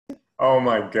Oh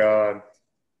my God.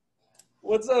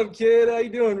 What's up, kid? How you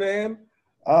doing, man?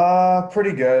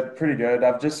 Pretty good, pretty good.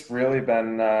 I've just really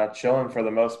been chilling for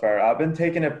the most part. I've been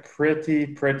taking it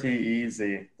pretty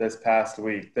easy this past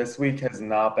week. This week has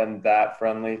not been that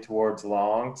friendly towards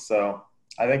long, so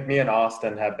I think me and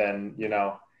Austin have been,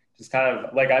 just kind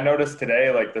of like I noticed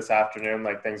today, like this afternoon,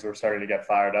 like things were starting to get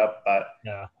fired up, but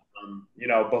Yeah.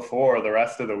 before the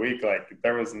rest of the week, like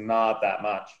there was not that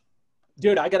much.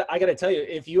 Dude, I gotta tell you,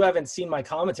 if you haven't seen my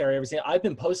commentary, I've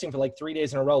been posting for like 3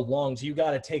 days in a row long. So you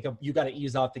gotta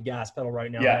ease off the gas pedal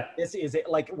right now, man. Yeah, This is it.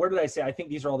 Like, where did I say? I think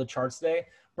these are all the charts today,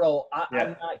 bro. I'm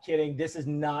yeah, not kidding. This is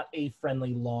not a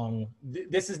friendly long.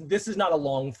 This is not a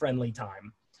long friendly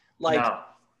time. Like, no.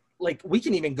 like we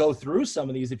can even go through some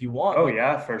of these if you want. Oh Like,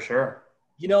 yeah, for sure.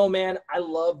 man, I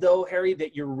love though, Harry,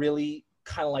 that you're really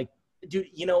kind of like, dude,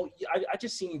 I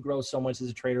just seen you grow so much as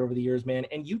a trader over the years, man.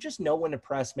 And you just know when to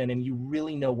press, man, and you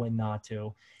really know when not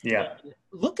to. Yeah. And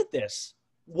look at this.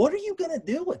 What are you going to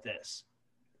do with this?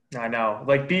 I know.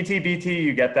 Like BT,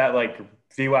 you get that like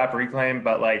VWAP reclaim,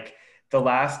 but like the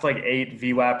last like eight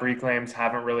VWAP reclaims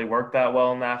haven't really worked that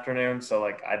well in the afternoon. So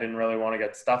like I didn't really want to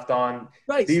get stuffed on.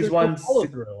 Right. So These there's no ones, follow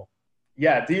through.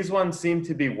 yeah, these ones seem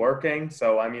to be working.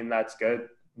 So I mean, that's good.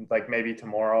 Like maybe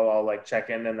tomorrow I'll like check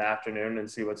in the afternoon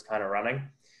and see what's kind of running.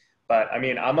 But I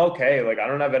mean, I'm okay. Like I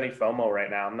don't have any FOMO right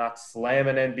now. I'm not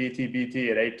slamming in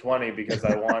BT at 820 because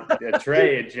I want a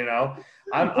trade, you know.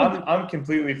 I'm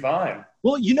completely fine.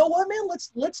 Well, you know what, man?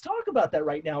 Let's talk about that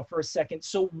right now for a second.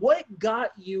 So, what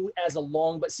got you as a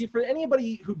long? But see, for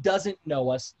anybody who doesn't know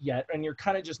us yet, and you're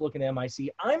kind of just looking at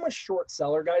MIC, I'm a short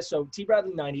seller, guys. So, T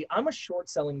Bradley 90, I'm a short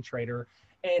selling trader,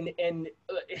 and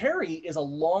Harry is a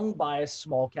long bias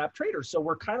small cap trader. So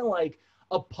we're kind of like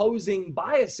opposing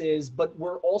biases, but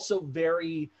we're also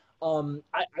very,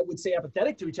 I would say,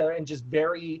 apathetic to each other, and just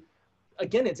very,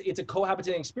 again, it's a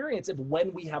cohabitating experience of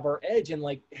when we have our edge. And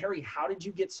like, Harry, how did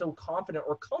you get so confident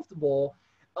or comfortable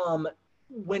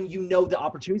when you know the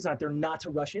opportunity's not there, not to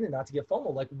rush in and not to get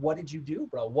FOMO? Like, what did you do,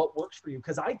 bro? What works for you?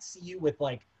 Because I see you with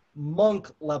like monk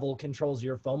level controls of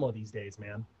your FOMO these days,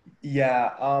 man.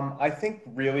 Yeah, I think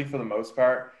really for the most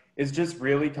part is just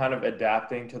really kind of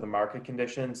adapting to the market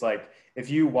conditions. Like if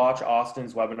you watch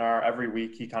Austin's webinar every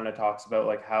week, he kind of talks about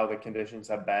like how the conditions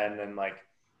have been and like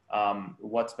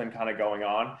what's been kind of going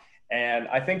on. And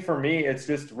I think for me, it's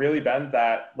just really been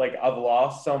that like I've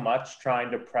lost so much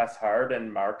trying to press hard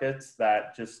in markets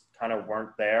that just kind of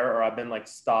weren't there, or I've been like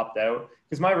stopped out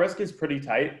because my risk is pretty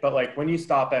tight. But like when you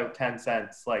stop out 10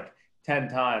 cents, like 10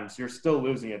 times, you're still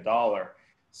losing a dollar.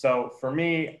 So for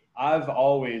me, I've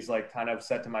always like kind of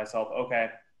said to myself, okay,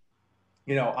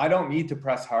 I don't need to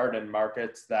press hard in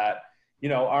markets that,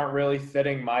 aren't really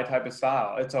fitting my type of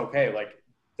style. It's okay. Like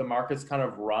the markets kind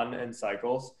of run in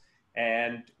cycles.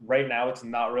 And right now it's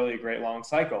not really a great long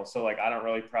cycle. So like, I don't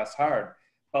really press hard.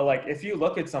 But like, if you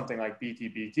look at something like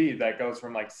BTBT that goes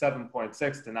from like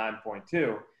 7.6 to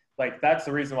 9.2, like that's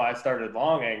the reason why I started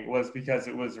longing, was because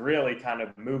it was really kind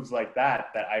of moves like that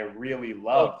I really Oh,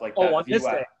 loved, like oh, that on this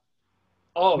VWAP. day.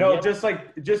 Oh, No, yeah.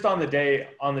 just on the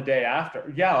day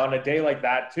after. Yeah, on a day like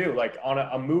that too. Like on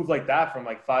a move like that from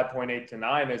like 5.8 to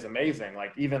 9 is amazing.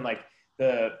 Like even like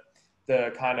the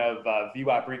kind of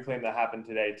VWAP reclaim that happened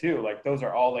today too. Like those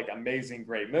are all like amazing,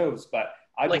 great moves. But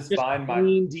I Like just just find my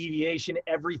clean deviation,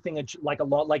 everything like a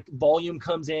lot, like volume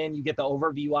comes in, you get the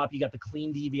over VWAP, you got the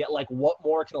clean deviate. Like what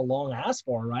more can a long ask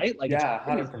for, right? Like it's Yeah,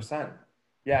 crazy. 100%.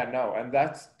 Yeah, no, and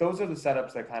those are the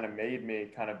setups that kind of made me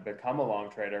kind of become a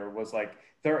long trader, was like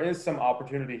there is some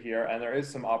opportunity here and there is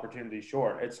some opportunity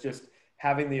short. It's just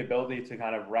having the ability to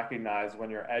kind of recognize when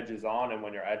your edge is on and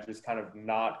when your edge is kind of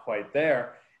not quite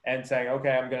there, and saying,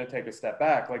 okay, I'm going to take a step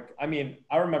back. Like, I mean,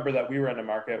 I remember that we were in a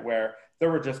market where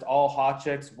there were just all hot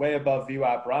chicks way above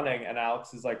VWAP running, and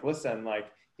Alex is like, listen,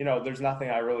 like, there's nothing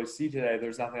I really see today.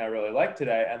 There's nothing I really like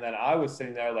today. And then I was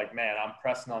sitting there like, man, I'm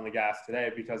pressing on the gas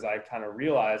today, because I kind of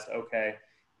realized, okay,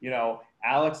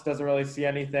 Alex doesn't really see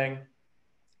anything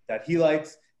that he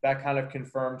likes. That kind of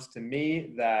confirms to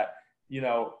me that,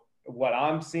 what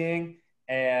I'm seeing.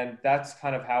 And that's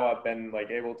kind of how I've been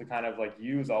like able to kind of like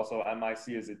use also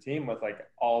MIC as a team with like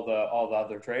all the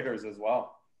other traders as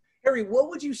well. Harry, what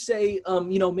would you say,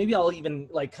 maybe I'll even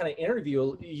like kind of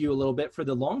interview you a little bit for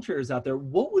the long traders out there.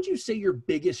 What would you say your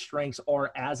biggest strengths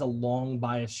are as a long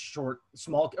bias short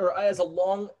small, or as a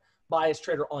long bias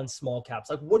trader on small caps?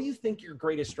 Like, what do you think your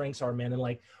greatest strengths are, man? And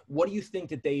like, what do you think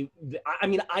that I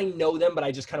mean, I know them, but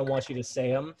I just kind of want you to say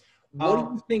them. What do you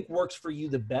Um, think works for you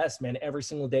the best, man, every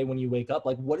single day when you wake up?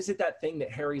 Like, what is it, that thing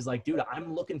that Harry's like, dude,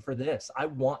 I'm looking for this. I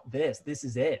want this. This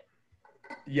is it.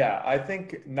 Yeah, I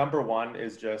think number one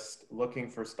is just looking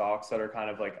for stocks that are kind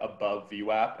of like above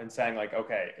VWAP and saying like,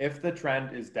 okay, if the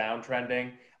trend is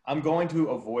downtrending, I'm going to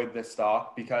avoid this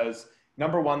stock because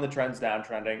number one, the trend's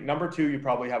downtrending. Number two, you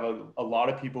probably have a lot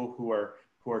of people who are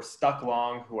stuck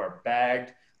long, who are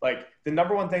bagged. Like the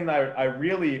number one thing that I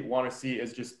really want to see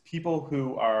is just people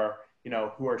who are,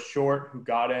 who are short, who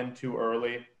got in too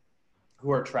early,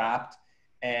 who are trapped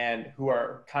and who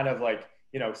are kind of like,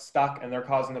 stuck and they're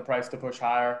causing the price to push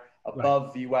higher, Right.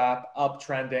 above VWAP,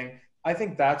 uptrending. I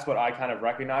think that's what I kind of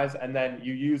recognize. And then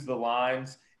you use the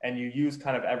lines and you use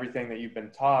kind of everything that you've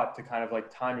been taught to kind of like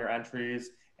time your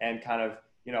entries and kind of,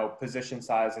 position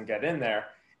size and get in there.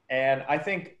 And I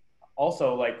think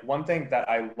also like one thing that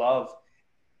I love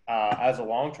as a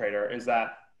long trader is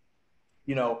that,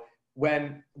 you know,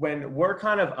 when we're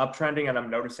kind of uptrending and I'm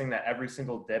noticing that every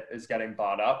single dip is getting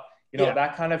bought up, Yeah.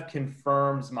 that kind of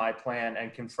confirms my plan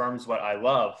and confirms what I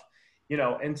love.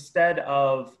 Instead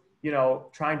of,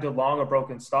 trying to long a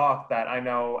broken stock that I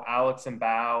know Alex and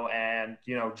Bao and,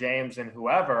 James and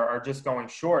whoever are just going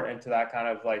short into that kind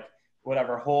of like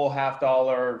whatever whole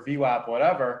 $0.50 VWAP,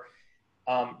 whatever.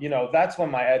 That's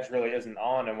when my edge really isn't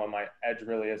on and when my edge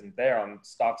really isn't there on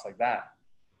stocks like that.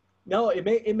 No,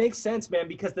 it makes sense, man.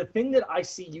 Because the thing that I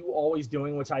see you always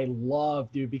doing, which I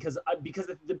love, dude, because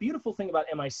the beautiful thing about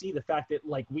MIC, the fact that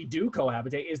like we do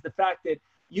cohabitate, is the fact that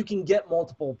you can get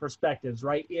multiple perspectives,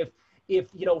 right? If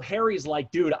Harry's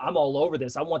like, dude, I'm all over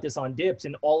this, I want this on dips,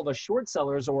 and all of us short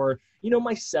sellers, or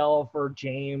myself or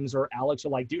James or Alex are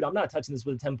like, dude, I'm not touching this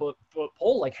with a 10-foot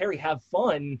pole. Like, Harry, have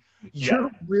fun. Yeah.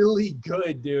 You're really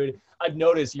good, dude. I've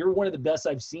noticed you're one of the best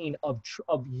I've seen of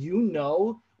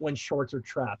when shorts are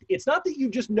trapped. It's not that you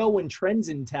just know when trends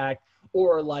intact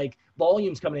or like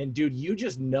volumes coming in, dude. You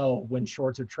just know when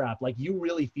shorts are trapped. Like, you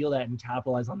really feel that and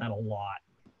capitalize on that a lot.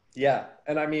 Yeah.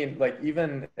 And I mean, like,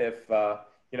 even if,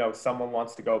 someone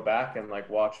wants to go back and like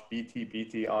watch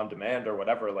BT on demand or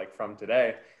whatever, like from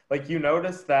today, like you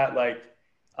notice that like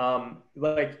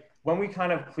when we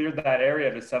kind of cleared that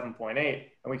area to 7.8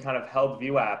 and we kind of held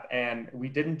VWAP and we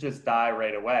didn't just die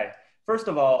right away. First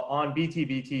of all, on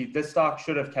BT, this stock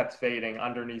should have kept fading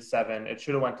underneath 7. It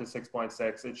should have went to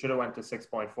 6.6. It should have went to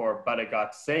 6.4, but it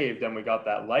got saved and we got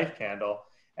that life candle.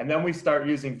 And then we start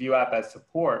using VWAP as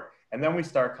support. And then we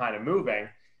start kind of moving.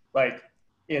 Like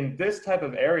in this type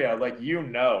of area, like,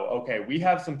 okay, we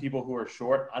have some people who are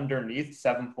short underneath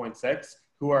 7.6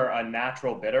 who are a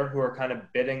natural bidder, who are kind of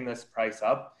bidding this price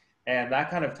up. And that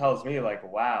kind of tells me like,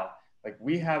 wow, like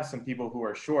we have some people who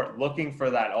are short looking for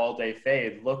that all day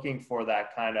fade, looking for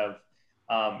that kind of,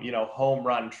 home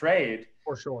run trade.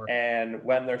 For sure. And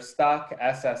when they're stuck,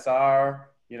 SSR,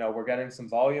 we're getting some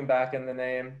volume back in the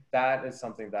name. That is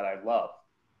something that I love.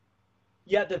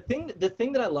 Yeah, the thing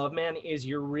that I love, man, is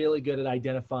you're really good at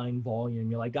identifying volume.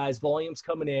 You're like, guys, volume's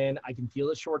coming in. I can feel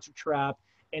the shorts are trapped.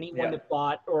 Anyone that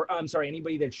bought, or I'm sorry,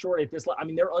 anybody that's short at this, I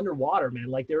mean, they're underwater, man.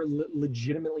 Like they're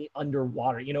legitimately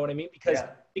underwater. You know what I mean?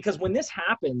 Because when this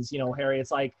happens, Harry,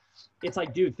 it's like,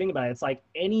 dude, think about it. It's like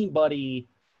anybody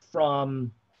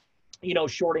from,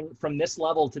 shorting from this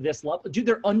level to this level, dude,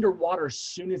 they're underwater as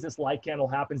soon as this light candle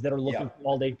happens that are looking for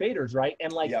all day faders, right?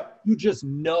 And like, you just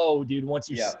know, dude, once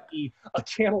you see a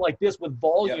channel like this with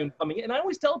volume coming in, and I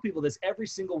always tell people this every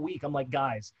single week, I'm like,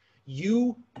 guys,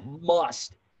 you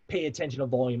must pay attention to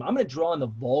volume. I'm going to draw on the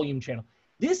volume channel.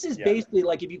 This is basically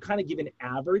like, if you kind of give an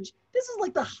average, this is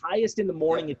like the highest in the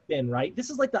morning it's been, right? This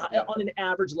is like on an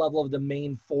average level of the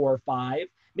main 4 or 5,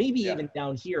 maybe even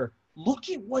down here. Look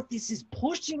at what this is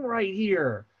pushing right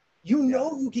here.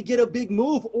 You could get a big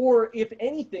move, or if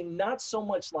anything, not so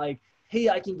much like, hey,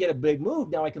 I can get a big move.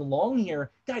 Now I can long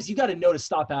here. Guys, you got to know to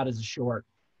stop out as a short.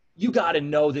 You got to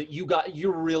know that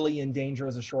you're really in danger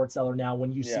as a short seller now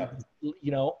when you see,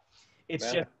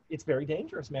 it's very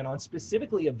dangerous, man, on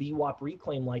specifically a VWAP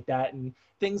reclaim like that. And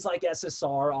things like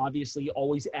SSR obviously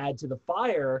always add to the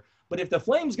fire. But if the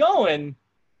flame's going,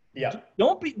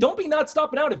 don't be not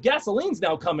stopping out if gasoline's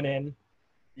now coming in.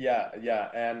 Yeah.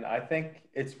 And I think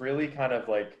it's really kind of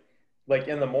like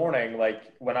in the morning,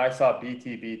 like when I saw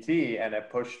BT and it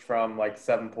pushed from like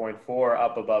 7.4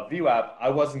 up above VWAP, I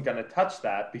wasn't going to touch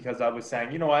that because I was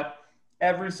saying, you know what?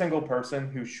 Every single person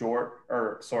who's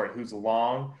who's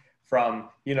long from,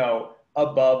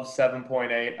 above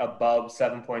 7.8, above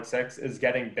 7.6 is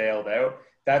getting bailed out.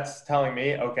 That's telling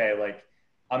me, okay, like,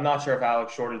 I'm not sure if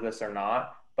Alex shorted this or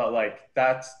not, but like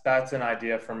that's an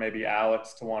idea for maybe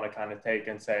Alex to want to kind of take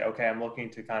and say, okay, I'm looking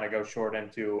to kind of go short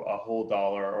into a whole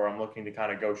dollar, or I'm looking to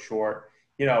kind of go short,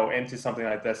 into something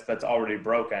like this that's already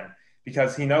broken,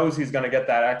 because he knows he's going to get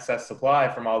that excess supply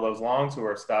from all those longs who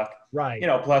are stuck, right?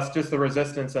 Plus just the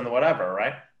resistance and the whatever,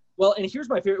 right? Well, and here's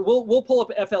my favorite. We'll pull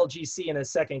up FLGC in a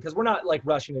second because we're not like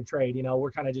rushing to trade. You know,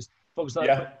 we're kind of just focused on.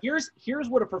 Yeah. Here's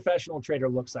what a professional trader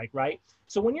looks like, right?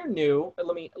 So when you're new,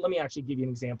 let me actually give you an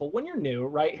example. When you're new,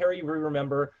 right, Harry, you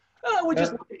remember. We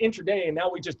just look at intraday and now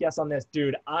we just guess on this.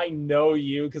 Dude, I know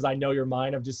you because I know your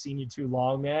mind. I've just seen you too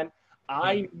long, man.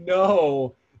 I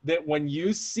know that when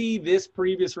you see this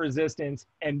previous resistance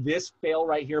and this fail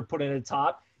right here put in the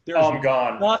top, I'm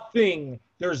gone.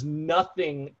 There's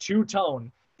nothing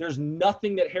two-tone. There's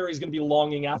nothing that Harry's going to be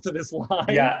longing after this line.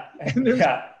 Yeah.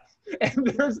 And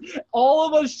there's all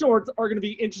of us shorts are going to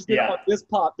be interested on this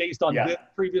pop based on this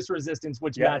previous resistance,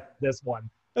 which matches this one.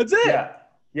 That's it. Yeah.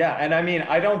 Yeah. And I mean,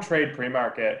 I don't trade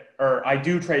pre-market, or I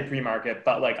do trade pre-market,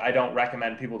 but like, I don't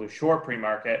recommend people to short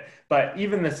pre-market. But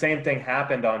even the same thing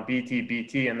happened on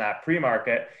BT in that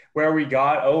pre-market where we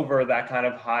got over that kind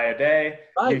of high a day,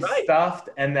 we stuffed,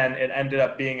 and then it ended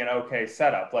up being an okay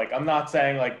setup. Like, I'm not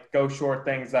saying like go short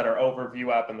things that are over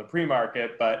VWAP in the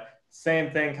pre-market, but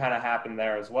same thing kind of happened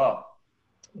there as well.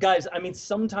 Guys, I mean,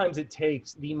 sometimes it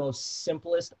takes the most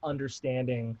simplest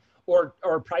understanding or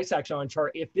price action on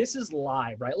chart. If this is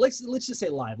live, right? Let's just say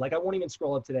live. Like, I won't even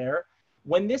scroll up to there.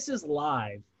 When this is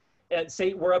live, and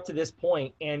say we're up to this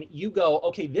point and you go,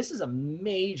 okay, this is a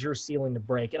major ceiling to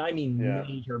break. And I mean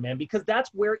major, man, because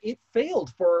that's where it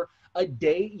failed for a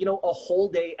day, you know, a whole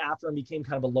day after and became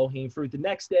kind of a low-hanging fruit. The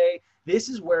next day, this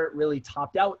is where it really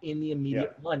topped out in the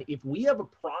immediate run. If we have a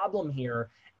problem here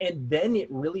and then it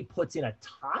really puts in a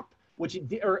top, which it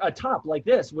did, or a top like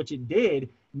this, which it did,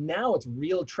 now it's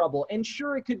real trouble. And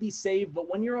sure, it could be saved,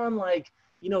 but when you're on like,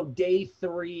 you know, day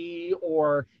 3,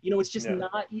 or, you know, it's just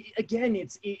not, again,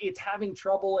 it's having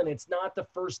trouble and it's not the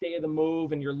first day of the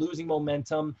move and you're losing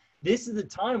momentum. This is the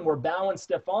time where Bao and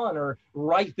Stefan are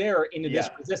right there into this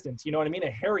resistance. You know what I mean?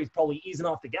 And Harry's probably easing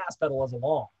off the gas pedal as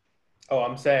along. Oh,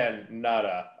 I'm saying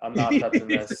nada. I'm not touching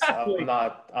this. Exactly.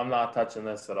 I'm not touching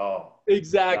this at all.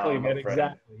 Exactly, man.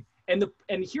 Exactly. And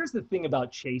here's the thing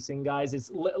about chasing, guys.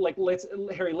 Is like,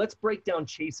 Harry, let's break down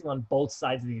chasing on both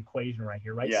sides of the equation right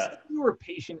here, right? Yeah. So you were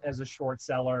patient as a short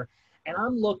seller, and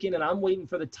I'm looking and I'm waiting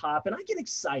for the top, and I get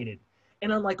excited,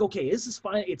 and I'm like, okay, this is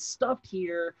fine. It's stuffed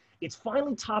here. It's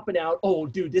finally topping out. Oh,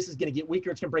 dude, this is gonna get weaker.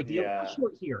 It's gonna break the other. I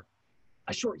short here,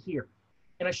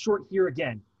 and I short here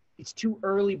again. It's too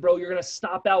early, bro. You're gonna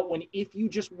stop out when if you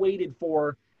just waited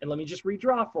for. And let me just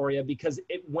redraw for you, because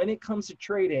when it comes to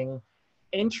trading,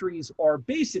 entries are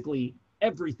basically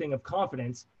everything of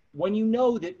confidence when you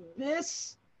know that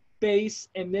this base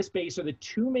and this base are the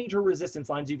two major resistance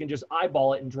lines. You can just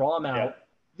eyeball it and draw them out.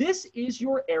 This is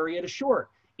your area to short.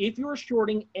 If you're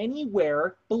shorting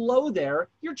anywhere below there,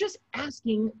 you're just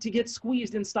asking to get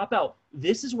squeezed and stop out.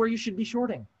 This is where you should be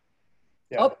shorting.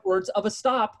 Upwards of a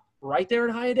stop right there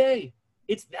at high a day.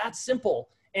 It's that simple.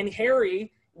 And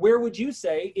Harry, where would you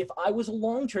say, if I was a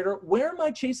long trader, where am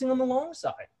I chasing on the long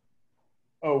side?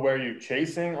 Oh, where are you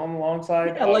chasing on the long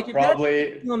side? Yeah, like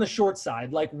probably on the short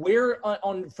side. Like, where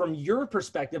on from your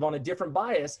perspective on a different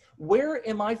bias, where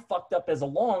am I fucked up as a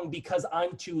long because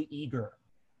I'm too eager?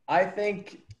 I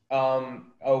think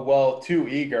too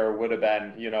eager would have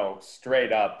been, you know,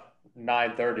 straight up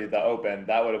 9:30 the open.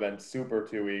 That would have been super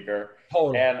too eager.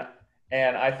 Totally.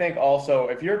 And I think also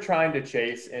if you're trying to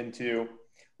chase into,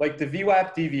 like, the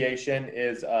VWAP deviation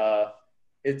is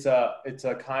it's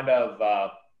a kind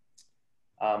of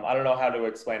I don't know how to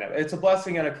explain it. It's a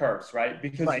blessing and a curse, right?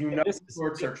 Because you know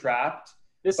shorts are trapped,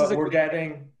 but we're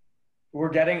getting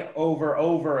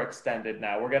overextended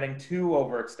now. We're getting too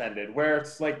overextended, where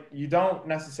it's like you don't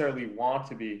necessarily want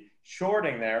to be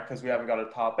shorting there because we haven't got a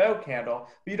top out candle,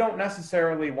 but you don't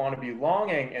necessarily want to be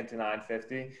longing into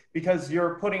 950 because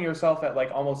you're putting yourself at like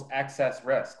almost excess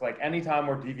risk. Like, anytime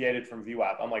we're deviated from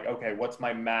VWAP, I'm like, okay, what's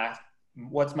my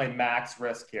max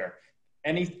risk here?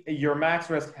 Your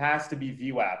max risk has to be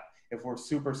VWAP if we're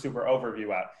super, super over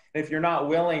VWAP. And if you're not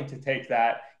willing to take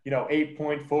that, you know,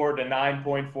 $8.4 to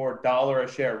 $9.4 a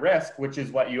share risk, which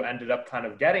is what you ended up kind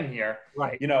of getting here,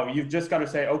 right? You know, you've just got to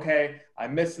say, okay, I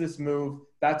missed this move.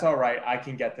 That's all right. I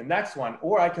can get the next one.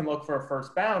 Or I can look for a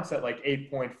first bounce at like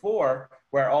 8.4,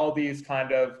 where all these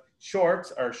kind of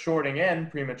shorts are shorting in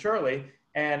prematurely.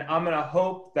 And I'm going to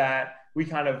hope that we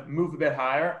kind of move a bit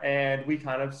higher and we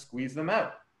kind of squeeze them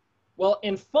out. Well,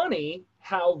 and funny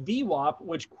how VWAP,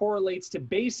 which correlates to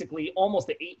basically almost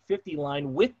the 850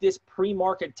 line with this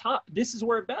pre-market top, this is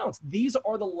where it bounced. These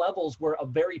are the levels where a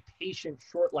very patient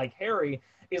short like Harry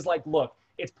is like, look,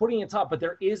 it's putting it top, but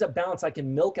there is a bounce I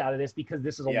can milk out of this because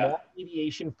this is a long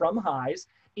deviation from highs.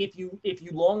 If you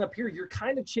long up here, you're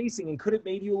kind of chasing, and could it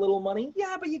made you a little money?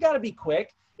 Yeah, but you got to be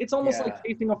quick. It's almost like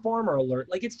chasing a farmer alert.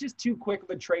 Like, it's just too quick of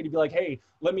a trade to be like, hey,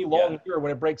 let me long here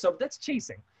when it breaks up. That's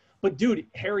chasing. But dude,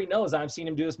 Harry knows, I've seen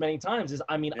him do this many times,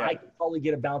 I can probably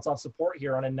get a bounce off support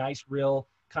here on a nice, real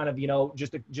kind of,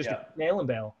 just a nail and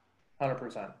bail.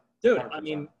 100%. Dude,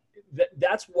 100%.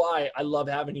 That's why I love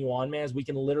having you on, man, is we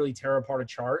can literally tear apart a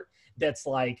chart that's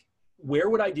like, where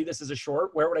would I do this as a short?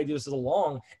 Where would I do this as a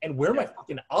long? And where am I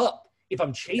fucking up if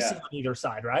I'm chasing on either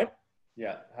side, right?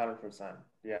 Yeah, 100%.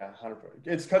 Yeah, 100%.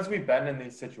 It's because we've been in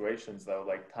these situations, though,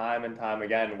 like time and time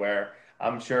again, where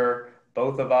I'm sure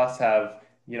both of us have,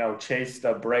 chased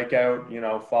a breakout,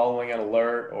 following an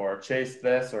alert, or chased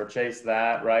this or chased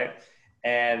that, right?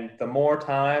 And the more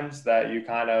times that you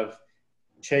kind of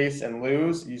chase and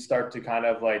lose, you start to kind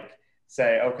of like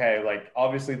say, okay, like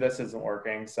obviously this isn't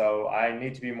working, so I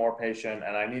need to be more patient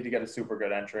and I need to get a super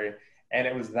good entry. And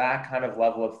it was that kind of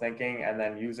level of thinking, and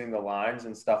then using the lines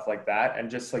and stuff like that, and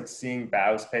just like seeing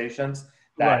Bao's patience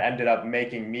that ended up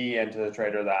making me into the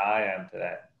trader that I am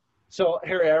today. So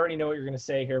Harry, I already know what you're going to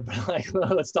say here, but like,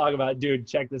 let's talk about it. Dude,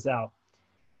 check this out.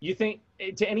 You think,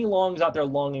 to any longs out there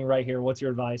longing right here, what's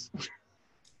your advice?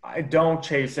 I don't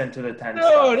chase into the 10 Dude,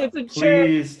 stuff.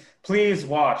 it's a Please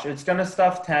watch. It's going to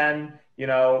stuff 10.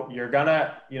 You're going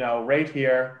to, right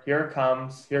here it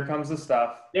comes. Here comes the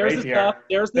stuff. There's right the here. stuff.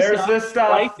 There's the stuff.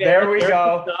 Right there we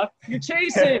go. The you're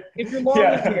chasing if you're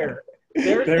longing here.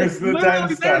 There's the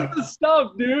 10 stuff. There's the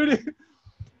stuff, dude.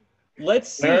 Let's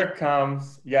see. There it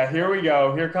comes. Yeah, here we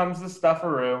go. Here comes the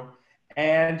stuffaroo.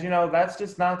 And, that's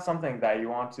just not something that you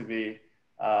want to be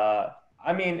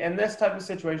in this type of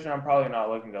situation, I'm probably not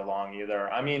looking to long either.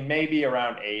 Maybe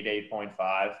around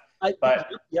 8.5.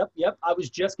 Yep. I was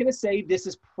just going to say, this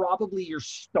is probably your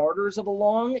starters of a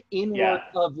long in work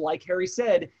of, like Harry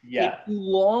said, if you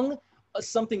long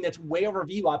something that's way over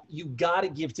VWAP, you got to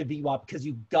give to VWAP because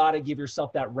you got to give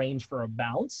yourself that range for a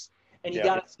bounce. And you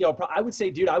got to, I would say,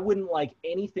 dude, I wouldn't like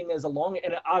anything as a long.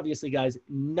 And obviously, guys,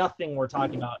 nothing we're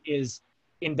talking about is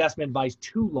investment advice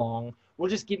too long. We're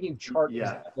just giving you chart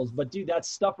examples. But dude, that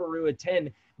stuffaroo at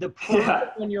 10, the problem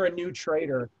when you're a new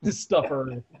trader, the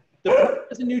stuffaroo. The problem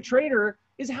as a new trader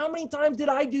is, how many times did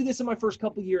I do this in my first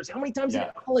couple of years? How many times did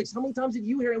Alex? How many times did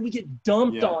you hear? And we get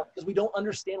dumped on because we don't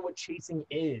understand what chasing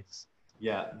is.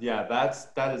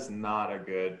 That is not a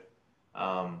good,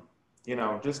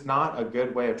 just not a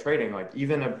good way of trading. Like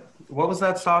what was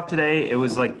that stock today? It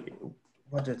was like,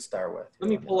 what did it start with? Let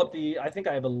me pull up I think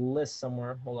I have a list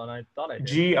somewhere. Hold on, I thought I did.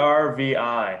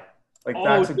 GRVI.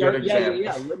 That's a good example.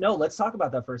 Yeah. No, let's talk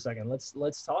about that for a second.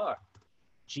 Let's talk.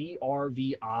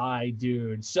 GRVI,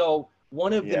 dude. So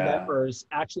one of the members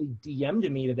actually DM'd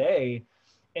me today,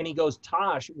 and he goes,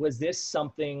 Tosh, was this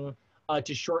something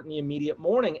to shorten the immediate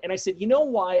morning? And I said, you know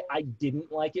why I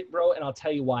didn't like it, bro? And I'll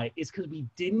tell you why. It's because we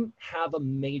didn't have a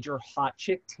major hot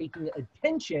chick taking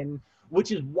attention,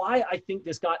 which is why I think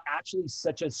this got actually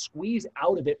such a squeeze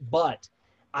out of it. But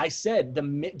I said,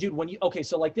 dude,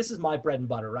 so like, this is my bread and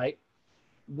butter, right?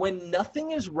 When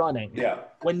nothing is running,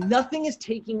 when nothing is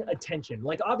taking attention,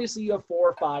 like obviously you have 4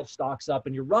 or 5 stocks up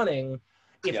and you're running.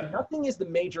 If nothing is the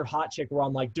major hot chick where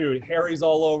I'm like, dude, Harry's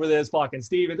all over this, fucking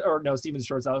Steven's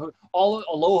shorts out,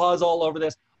 Aloha's all over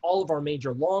this, all of our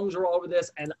major longs are all over this,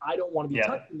 and I don't want to be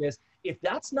touching this. If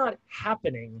that's not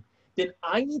happening, then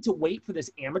I need to wait for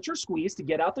this amateur squeeze to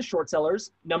get out the short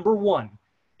sellers, number one.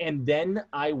 And then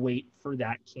I wait for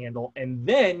that candle, and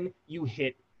then you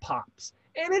hit pops.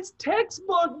 And it's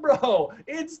textbook, bro.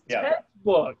 It's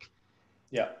textbook.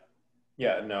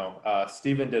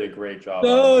 Steven did a great job.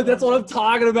 No, that's what I'm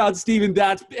talking about, Steven.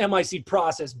 That's MIC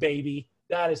process, baby.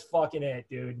 That is fucking it,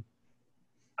 dude.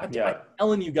 I'm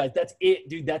telling you guys, that's it,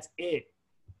 dude. That's it.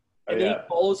 And then he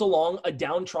follows along a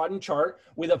downtrodden chart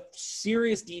with a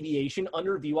serious deviation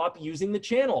under VWAP using the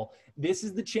channel. This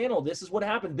is the channel. This is what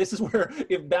happened. This is where,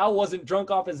 if Bao wasn't drunk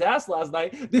off his ass last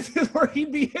night, this is where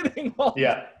he'd be hitting all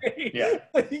day.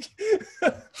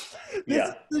 This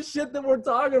is the shit that we're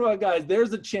talking about, guys.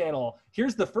 There's a channel.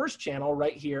 Here's the first channel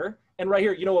right here. And right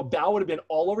here, a Bao would have been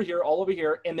all over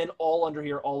here, and then all under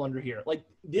here, all under here. Like,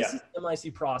 this is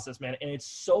MIC process, man. And it's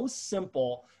so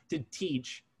simple to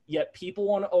teach. Yet people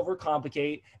want to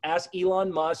overcomplicate. Ask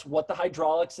Elon Musk what the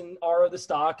hydraulics are of the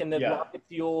stock and the rocket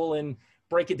fuel, and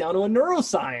break it down to a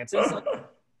neuroscience. It's like,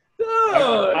 dude.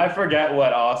 I forget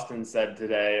what Austin said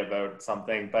today about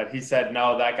something, but he said,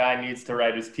 no, that guy needs to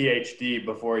write his PhD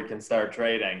before he can start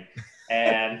trading.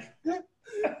 And I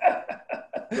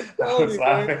was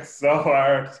laughing so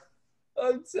hard.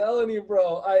 I'm telling you,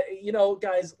 bro.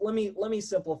 Guys, let me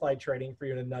simplify trading for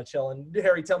you in a nutshell. And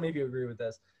Harry, tell me if you agree with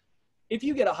this. If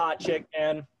you get a hot chick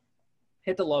and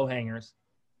hit the low hangers,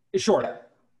 it's short.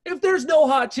 If there's no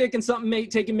hot chick and something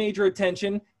taking major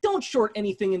attention, don't short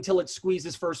anything until it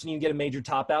squeezes first and you get a major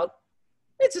top out.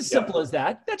 It's as simple as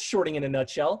that. That's shorting in a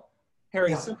nutshell.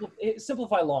 Harry, Yeah.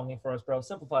 simplify longing for us, bro.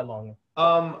 Simplify longing.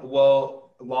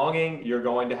 Well, longing, you're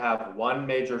going to have one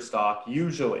major stock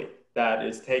usually that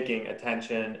is taking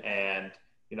attention, and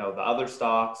the other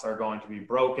stocks are going to be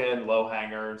broken, low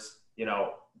hangers.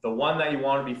 The one that you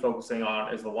want to be focusing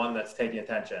on is the one that's taking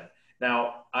attention.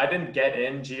 Now, I didn't get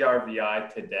in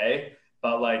GRVI today,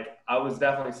 but like I was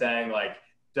definitely saying, like,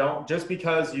 don't, just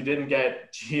because you didn't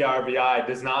get GRVI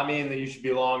does not mean that you should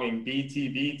be longing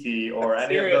BTBT or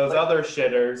any of those Seriously. other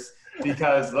shitters,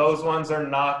 because those ones are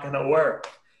not going to work.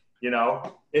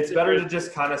 It's better to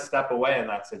just kind of step away in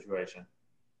that situation.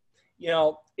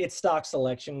 It's stock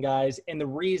selection, guys. And the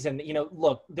reason,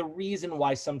 look, the reason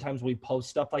why sometimes we post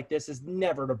stuff like this is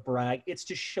never to brag. It's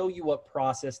to show you what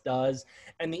process does.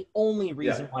 And the only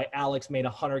reason why Alex made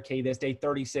 100K this day,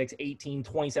 36, 18,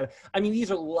 27. I mean, these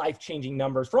are life-changing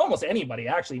numbers for almost anybody,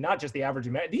 actually, not just the average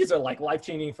American. These are like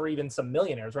life-changing for even some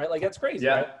millionaires, right? Like, that's crazy,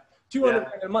 right? 200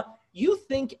 a month. You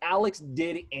think Alex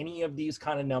did any of these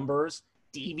kind of numbers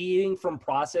deviating from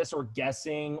process or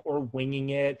guessing or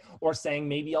winging it or saying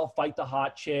maybe I'll fight the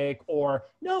hot chick? Or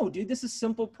no, dude, this is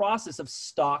simple process of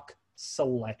stock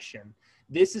selection.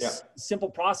 This is simple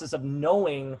process of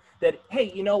knowing that, hey,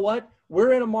 you know what?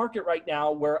 We're in a market right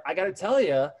now where I got to tell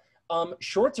you,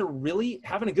 shorts are really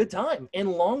having a good time and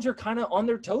longs are kind of on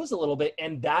their toes a little bit.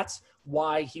 And that's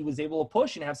why he was able to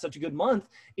push and have such a good month,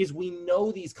 is we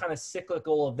know these kind of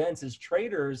cyclical events as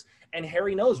traders. And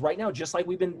Harry knows right now, just like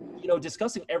we've been,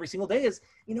 discussing every single day, is,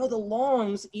 the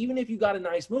longs, even if you got a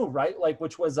nice move, right? Like,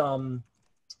 which was,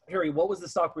 Harry, what was the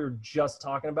stock we were just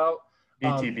talking about?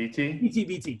 BTBT.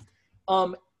 BTBT.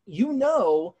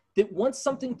 That once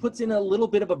something puts in a little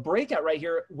bit of a breakout right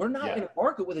here, we're not in a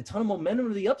market with a ton of momentum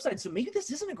to the upside. So maybe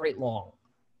this isn't a great long.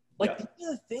 Like, these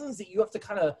are the things that you have to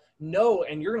kind of know,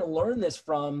 and you're going to learn this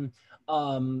from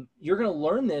Aloha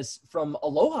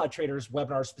Trader's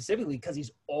webinar specifically, because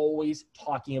he's always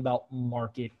talking about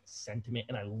market sentiment,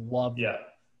 and I love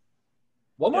that.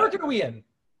 What market are we in?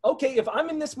 Okay, if I'm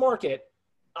in this market,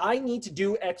 I need to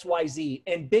do X, Y, Z,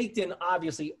 and baked in,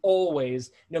 obviously, always,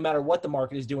 no matter what the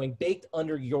market is doing, baked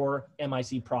under your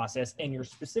MIC process and your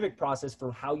specific process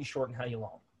for how you short and how you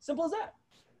long. Simple as that.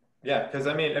 Yeah, because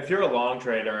I mean, if you're a long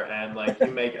trader and like you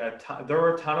make a ton, there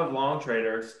were a ton of long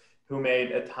traders who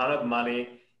made a ton of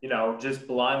money, just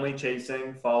blindly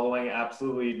chasing, following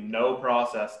absolutely no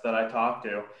process that I talked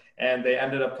to. And they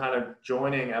ended up kind of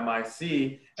joining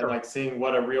MIC and like seeing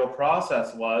what a real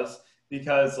process was,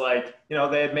 because like,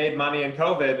 they had made money in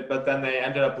COVID, but then they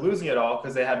ended up losing it all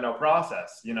because they had no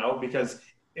process, because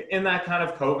in that kind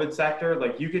of COVID sector,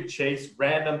 like you could chase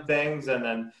random things, and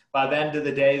then by the end of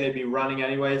the day, they'd be running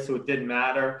anyway. So it didn't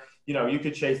matter. You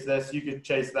could chase this, you could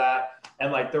chase that.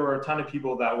 And like, there were a ton of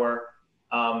people that were,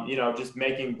 just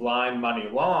making blind money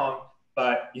long.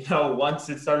 But, once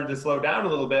it started to slow down a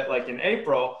little bit, like in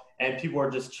April, and people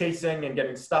were just chasing and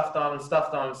getting stuffed on and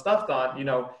stuffed on and stuffed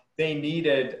on, they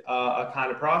needed a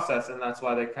kind of process. And that's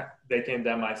why they came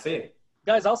to MIC.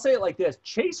 Guys, I'll say it like this.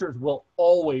 Chasers will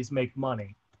always make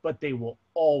money, but they will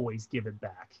always give it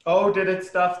back. Oh, did it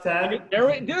stuff 10?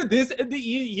 Dude,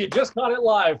 you just caught it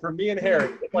live from me and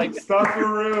Harry. Like,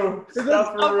 Stuffaroo. The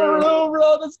stuffaroo,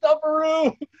 bro. The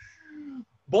stuffaroo.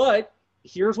 But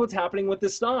here's what's happening with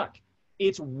this stock.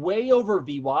 It's way over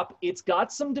VWAP. It's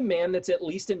got some demand that's at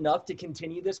least enough to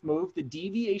continue this move. The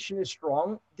deviation is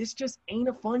strong. This just ain't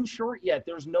a fun short yet.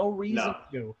 There's no reason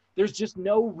to. There's just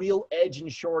no real edge in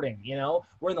shorting,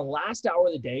 We're in the last hour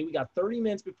of the day. We got 30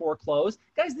 minutes before close.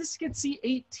 Guys, this could see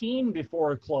 18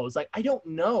 before close. Like, I don't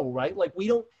know, right? Like,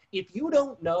 if you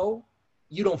don't know,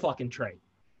 you don't fucking trade.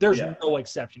 There's no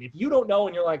exception. If you don't know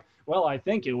and you're like, well, I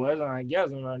think it was, and I guess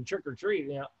I'm on trick or treat,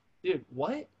 dude,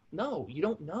 what? No, you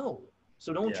don't know.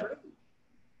 So don't trade.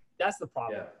 That's the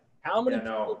problem. How many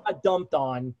people got dumped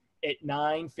on at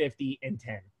 9:50 and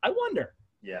 10? I wonder.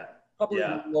 Probably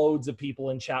loads of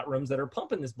people in chat rooms that are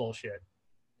pumping this bullshit.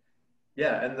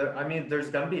 Yeah, and there's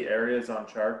going to be areas on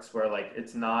charts where like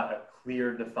it's not a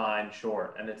clear defined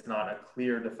short and it's not a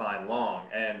clear defined long.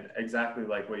 And exactly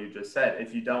like what you just said,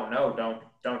 if you don't know,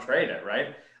 don't trade it,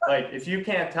 right? Like if you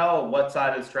can't tell what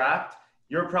side is trapped,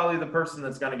 you're probably the person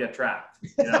that's going to get trapped,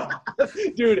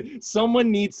 Dude,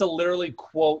 someone needs to literally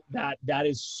quote that. That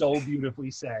is so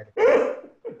beautifully said.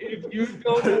 If you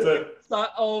don't,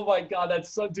 oh my God,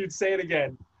 that's so, dude, say it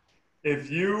again. I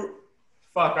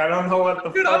don't know what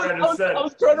the fuck I just said. I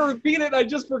was trying to repeat it and I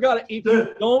just forgot it. If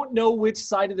you don't know which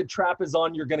side of the trap is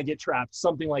on, you're going to get trapped.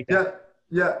 Something like that.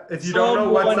 Yeah. If you don't know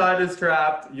what side is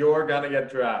trapped, you're going to get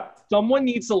trapped. Someone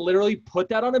needs to literally put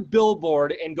that on a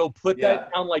billboard and go put that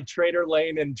down like Trader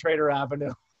Lane and Trader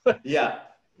Avenue. Because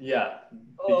that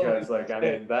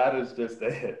is just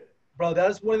it. Bro,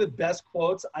 that is one of the best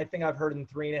quotes I think I've heard in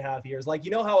 3.5 years. Like, you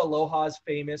know how Aloha is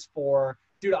famous for,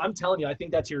 dude, I'm telling you, I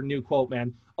think that's your new quote,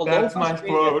 man. That's my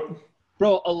quote.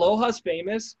 Bro, Aloha's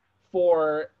famous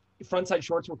for frontside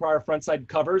shorts require frontside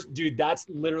covers. Dude, that's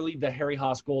literally the Harry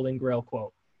Haas Golden Grail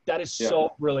quote. That is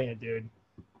so brilliant, dude.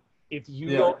 If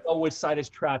you don't know which side is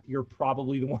trapped, you're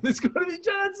probably the one that's going to be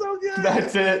judged. So good.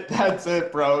 That's it. That's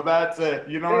it, bro. That's it.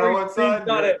 You don't know what side?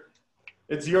 Got it.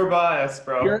 It's your bias,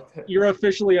 bro. You're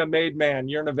officially a made man.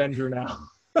 You're an Avenger now.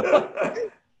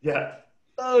 Yeah.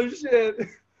 Oh, shit.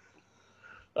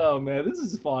 Oh, man. This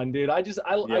is fun, dude. I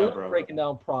love breaking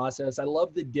down process. I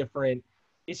love the different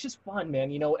 – it's just fun,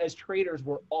 man. You know, as traders,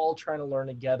 we're all trying to learn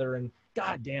together. And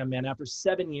God damn, man, after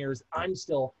 7 years, I'm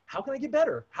still – how can I get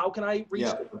better? How can I reach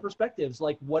different perspectives?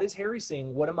 Like, what is Harry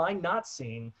seeing? What am I not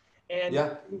seeing? And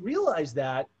you realize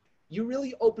that, you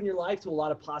really open your life to a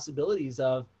lot of possibilities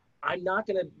of – I'm not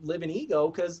going to live in ego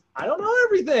because I don't know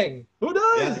everything. Who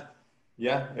does?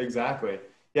 Yeah, exactly.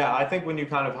 Yeah, I think when you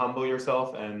kind of humble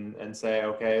yourself and say,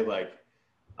 okay, like,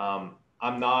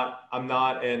 I'm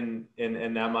not in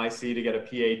MIC to get a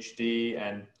PhD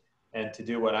and to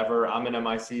do whatever. I'm in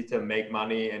MIC to make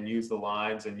money and use the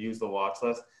lines and use the watch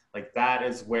list. Like, that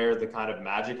is where the kind of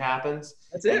magic happens.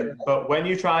 That's it. But when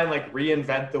you try and like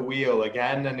reinvent the wheel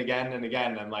again and again and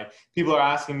again, and like people are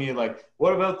asking me like,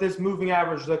 what about this moving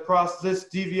average across this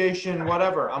deviation,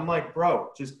 whatever? I'm like,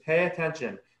 bro, just pay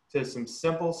attention to some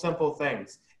simple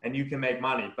things and you can make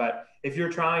money. But if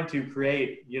you're trying to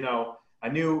create, you know,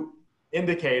 a new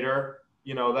indicator,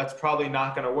 you know, that's probably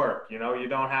not going to work. You know, you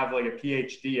don't have like a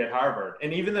PhD at Harvard.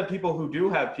 And even the people who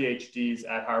do have PhDs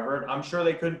at Harvard, I'm sure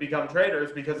they couldn't become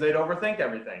traders because they'd overthink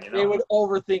everything. You know? They would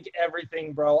overthink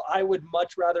everything, bro. I would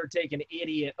much rather take an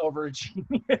idiot over a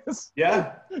genius.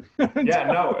 Yeah. Yeah,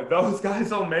 no, those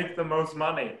guys will make the most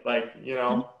money. Like, you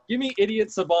know. Give me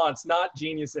idiot savants, not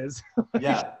geniuses.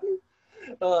 Yeah.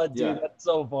 Oh, dude, that's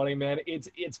so funny, man.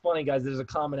 It's funny, guys. There's a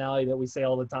commonality that we say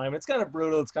all the time. It's kind of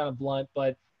brutal. It's kind of blunt,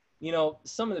 but you know,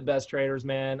 some of the best traders,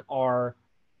 man, are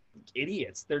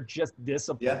idiots. They're just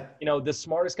disciplined. Yeah. You know, the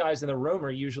smartest guys in the room are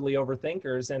usually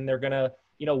overthinkers, and they're going to,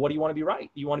 you know, what do you want to be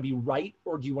right? Do you want to be right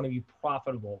or do you want to be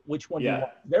profitable? Which one do you want?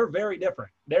 They're very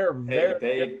different.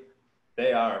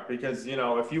 They are, because, you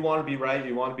know, if you want to be right,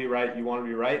 you want to be right, you want to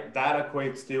be right, that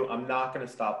equates to, I'm not going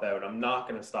to stop out. I'm not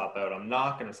going to stop out. I'm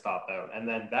not going to stop out. And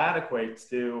then that equates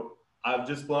to, I've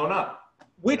just blown up.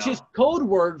 Which is code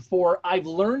word for I've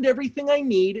learned everything I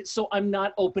need, so I'm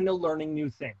not open to learning new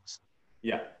things.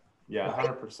 Yeah,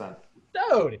 100%.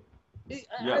 Dude,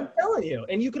 I'm telling you.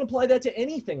 And you can apply that to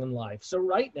anything in life. So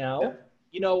right now,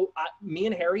 you know, me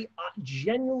and Harry, I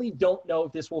genuinely don't know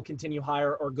if this will continue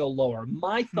higher or go lower.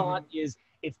 My thought is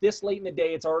it's this late in the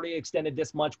day. It's already extended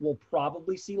this much. We'll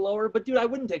probably see lower. But, dude, I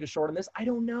wouldn't take a short on this. I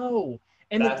don't know.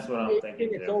 And that's what I'm thinking,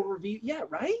 it's overview. Yeah,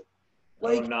 right?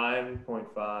 Like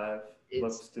 9.5.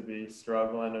 Looks to be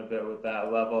struggling a bit with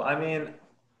that level. I mean,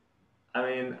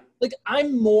 like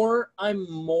I'm more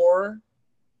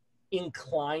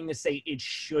inclined to say it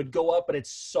should go up, but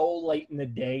it's so late in the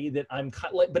day that I'm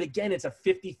like, but again, it's a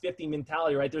 50-50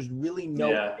 mentality, right? There's really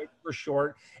no for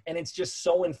short, and it's just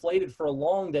so inflated for a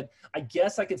long that I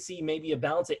guess I could see maybe a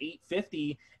bounce at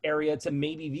 850 area to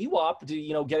maybe VWAP to,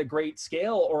 you know, get a great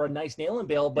scale or a nice nail and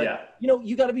bail. But you know,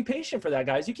 you got to be patient for that,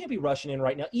 guys. You can't be rushing in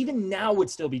right now. Even now would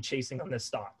still be chasing on this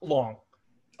stock long.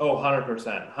 Oh,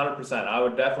 100%. I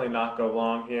would definitely not go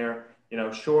long here. You know,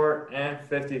 short and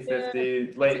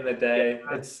 50-50 late in the day.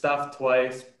 It's stuffed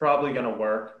twice. Probably going to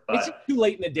work. But it's too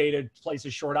late in the day to place a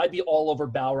short. I'd be all over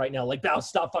Bao right now. Like, Bao,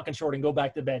 stop fucking short and go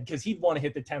back to bed because he'd want to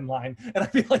hit the 10 line. And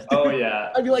I'd be like, oh,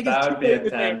 yeah. I'd be like, that it's would be at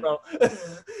 10. Day, bro.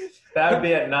 That would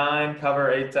be at 9,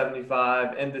 cover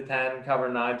 875. Into 10, cover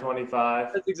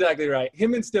 925. That's exactly right.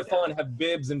 Him and Stefan have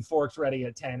bibs and forks ready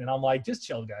at 10. And I'm like, just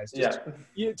chill, guys.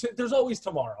 There's always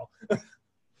tomorrow.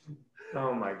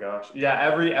 Oh my gosh. Yeah,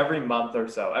 every month or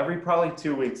so, every probably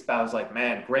 2 weeks, Bow's like,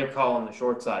 man, great call on the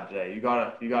short side, Jay. You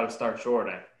gotta start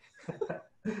shorting.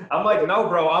 I'm like, no,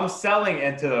 bro, I'm selling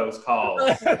into those calls.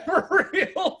 For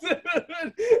real,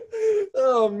 dude.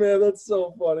 Oh man, that's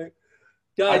so funny.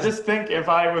 Guys, I just think if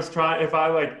I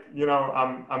like, you know,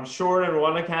 I'm short in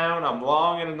one account, I'm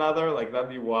long in another, like that'd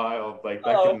be wild. Like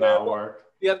that could not work.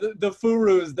 Yeah, the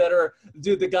Furus that are,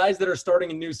 dude, the guys that are starting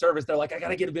a new service, they're like, I got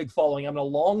to get a big following. I'm going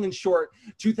to long and short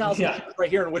 2,000 right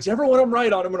here. And whichever one I'm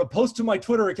right on, I'm going to post to my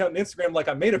Twitter account and Instagram like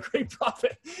I made a great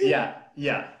profit. Yeah.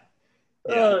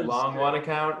 Long one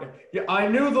account. Yeah, I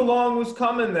knew the long was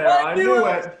coming there. I knew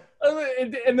it.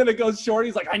 And then it goes short.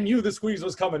 He's like, I knew the squeeze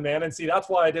was coming, man. And see, that's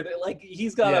why I did it. Like,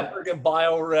 he's got a freaking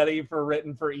bio ready for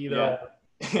written for either.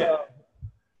 Yeah.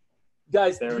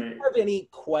 Guys, do you have any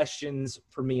questions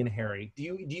for me and Harry? Do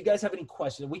you guys have any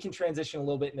questions? We can transition a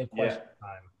little bit into question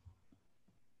time.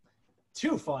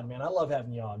 Too fun, man. I love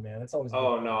having you on, man. It's always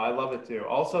good. No, I love it too.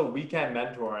 Also, weekend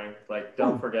mentoring. Like,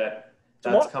 don't forget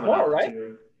that's coming up right?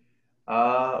 Too.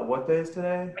 What day is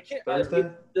today? Thursday?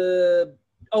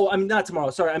 I'm not tomorrow.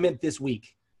 Sorry, I meant this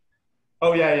week.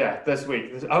 Oh yeah, this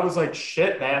week. I was like,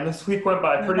 shit, man. This week went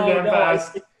by pretty damn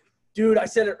fast. Dude, I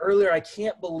said it earlier. I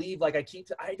can't believe, like,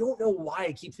 I don't know why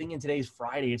I keep thinking today's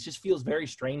Friday. It just feels very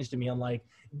strange to me on, like,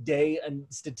 day and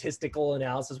statistical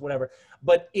analysis, whatever.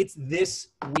 But it's this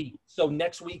week. So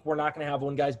next week, we're not going to have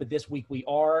one, guys, but this week we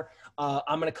are.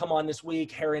 I'm going to come on this week.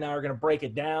 Harry and I are going to break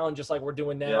it down just like we're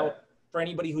doing now. Yeah. For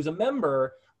anybody who's a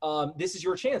member, this is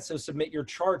your chance. So submit your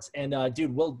charts. And,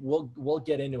 dude, we'll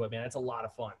get into it, man. It's a lot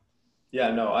of fun.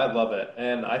 Yeah, no, I love it.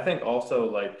 And I think also,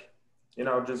 like, you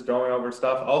know, just going over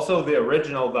stuff. Also, the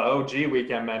OG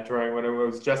weekend mentoring when it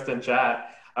was just in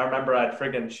chat. I remember I'd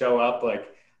friggin' show up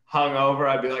like hungover.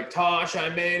 I'd be like, Tosh, I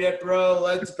made it, bro.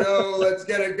 Let's go. Let's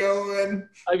get it going.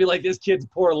 I'd be like, this kid's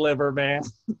poor liver, man.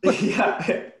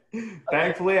 Yeah.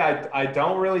 Thankfully, I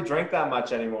don't really drink that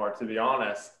much anymore, to be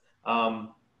honest.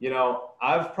 You know,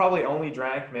 I've probably only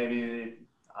drank maybe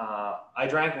I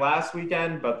drank last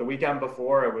weekend, but the weekend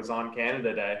before it was on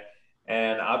Canada Day.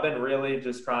 And I've been really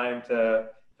just trying to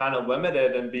kind of limit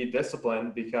it and be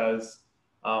disciplined because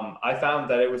I found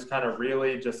that it was kind of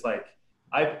really just like,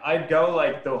 I'd go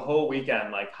like the whole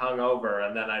weekend, like hungover,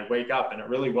 and then I'd wake up and it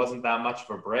really wasn't that much of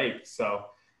a break. So,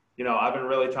 you know, I've been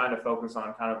really trying to focus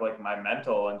on kind of like my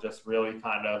mental and just really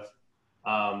kind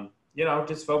of, you know,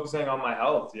 just focusing on my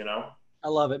health, you know. I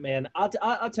love it, man. I'll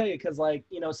tell you, because, like,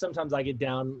 you know, sometimes I get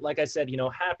down. Like I said, you know,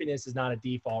 happiness is not a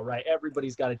default, right?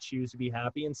 Everybody's got to choose to be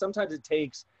happy. And sometimes it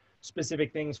takes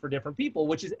specific things for different people,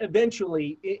 which is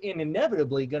eventually and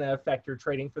inevitably going to affect your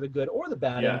trading for the good or the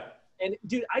bad. Yeah. And,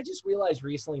 dude, I just realized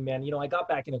recently, man, you know, I got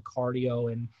back into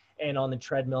cardio and on the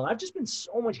treadmill. And I've just been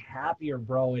so much happier,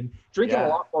 bro, and drinking a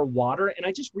lot more water. And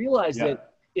I just realized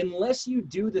that unless you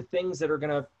do the things that are going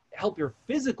to help your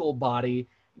physical body,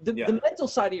 the mental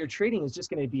side of your trading is just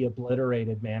going to be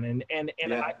obliterated, man. And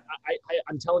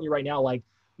I'm telling you right now, like,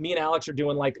 me and Alex are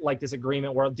doing like this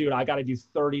agreement where, dude, I got to do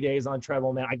 30 days on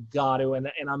treadmill, man. I got to.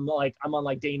 And I'm on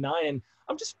like day 9 and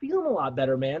I'm just feeling a lot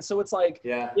better, man. So it's like,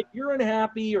 if you're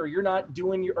unhappy or you're not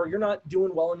doing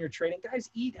well in your trading,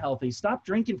 guys, eat healthy, stop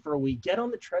drinking for a week, get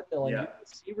on the treadmill and you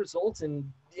see results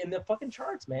in the fucking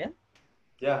charts, man.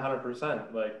 Yeah,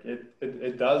 100%. Like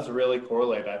it does really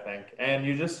correlate, I think. And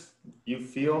you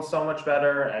feel so much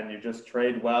better and you just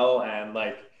trade well. And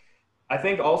like, I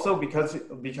think also because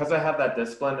I have that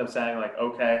discipline of saying like,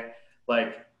 okay,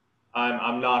 like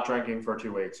I'm not drinking for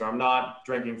 2 weeks or I'm not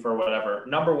drinking for whatever.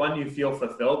 Number one, you feel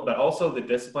fulfilled, but also the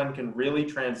discipline can really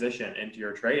transition into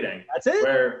your trading. That's it.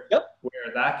 Where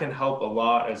that can help a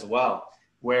lot as well.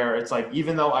 Where it's like,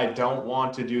 even though I don't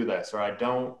want to do this or I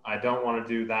don't want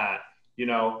to do that, you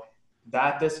know,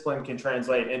 that discipline can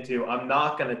translate into, I'm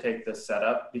not going to take this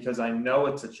setup because I know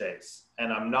it's a chase,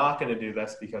 and I'm not going to do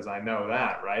this because I know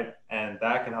that, right? And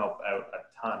that can help out a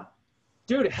ton.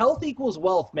 Dude, health equals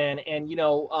wealth, man. And, you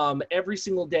know, every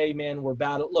single day, man, we're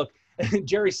battle. Look,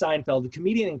 Jerry Seinfeld, the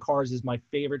comedian in Cars, is my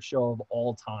favorite show of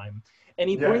all time. And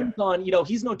he brings on, you know,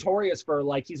 he's notorious for,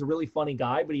 like, he's a really funny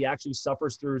guy, but he actually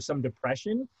suffers through some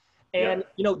depression. And,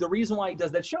 you know, the reason why he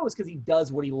does that show is because he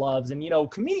does what he loves. And, you know,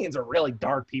 comedians are really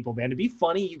dark people, man. To be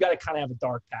funny, you got to kind of have a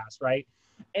dark past, right?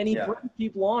 And he brings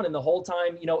people on, and the whole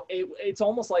time, you know, it's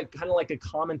almost like kind of like a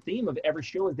common theme of every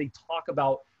show is they talk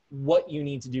about what you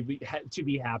need to do to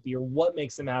be happy or what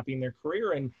makes them happy in their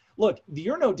career. And look,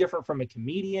 you're no different from a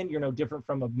comedian. You're no different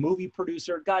from a movie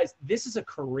producer. Guys, this is a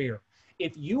career.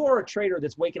 If you are a trader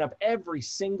that's waking up every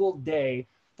single day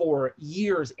for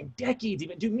years and decades,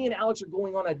 even, dude, me and Alex are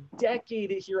going on a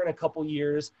decade here in a couple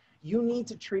years. You need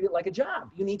to treat it like a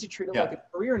job. You need to treat it like a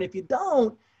career. And if you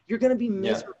don't, you're going to be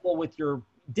miserable with your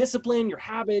discipline, your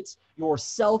habits,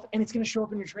 yourself, and it's going to show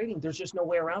up in your trading. There's just no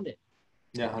way around it.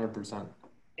 Yeah, 100%.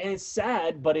 And it's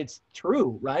sad, but it's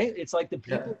true, right? It's like the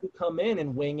people who come in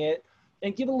and wing it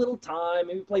and give a little time,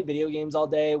 maybe play video games all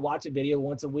day, watch a video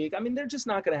once a week. I mean, they're just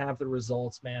not going to have the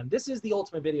results, man. This is the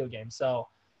ultimate video game. So,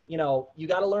 you know, you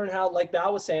got to learn how, like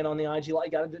Val was saying on the IG Live,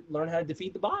 you got to learn how to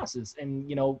defeat the bosses and,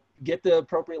 you know, get the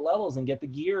appropriate levels and get the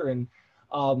gear. And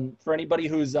for anybody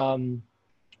who's a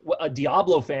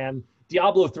Diablo fan,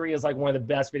 Diablo 3 is like one of the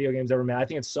best video games ever made. I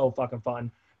think it's so fucking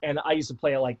fun. And I used to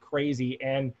play it like crazy.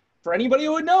 And for anybody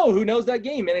who knows that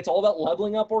game, man, it's all about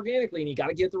leveling up organically, and you got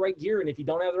to get the right gear. And if you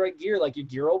don't have the right gear, like your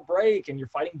gear will break and you're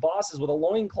fighting bosses with a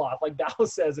loincloth, like Val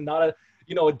says, and not a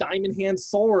diamond hand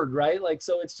sword, right? Like,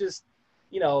 so it's just,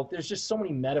 you know, there's just so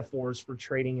many metaphors for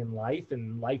trading in life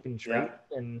and life in trade.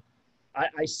 Yeah. And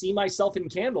I see myself in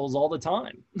candles all the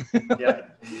time.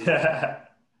 Yeah.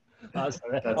 So That's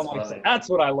funny. that's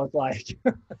what I look like.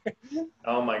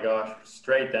 Oh my gosh,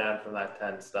 straight down from that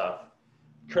 10 stuff.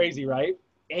 Crazy, right?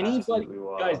 Anybody, Absolutely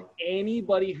guys, wild.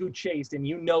 anybody who chased, and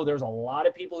you know, there's a lot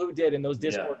of people who did in those Yeah.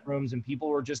 Discord rooms, and people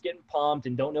were just getting pumped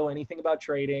and don't know anything about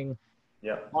trading.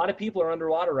 Yeah. A lot of people are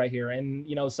underwater right here, and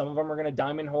you know, some of them are going to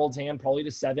diamond holds hand probably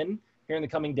to 7 here in the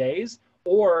coming days,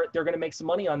 or they're going to make some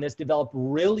money on this, develop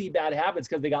really bad habits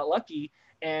because they got lucky,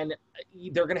 and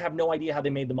they're going to have no idea how they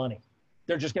made the money.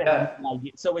 They're just going to have no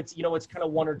idea. So it's, you know, it's kind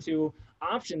of one or two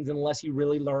options unless you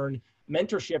really learn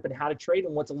mentorship and how to trade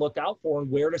and what to look out for and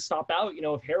where to stop out. You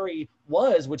know, if Harry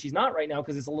was, which he's not right now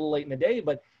because it's a little late in the day,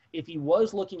 but if he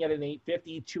was looking at an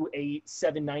 850 to a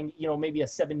 790, you know, maybe a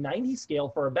 790 scale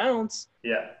for a bounce,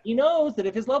 Yeah. he knows that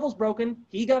if his level's broken,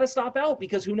 he got to stop out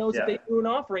because who knows if they do an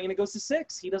offering and it goes to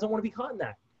 6, he doesn't want to be caught in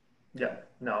that. Yeah.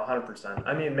 No, 100%.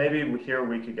 I mean, maybe here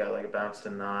we could get like a bounce to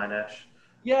 9-ish.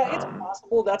 Yeah, it's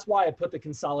possible. That's why I put the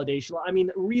consolidation. I mean,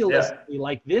 realistically,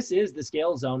 like this is the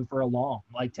scale zone for a long,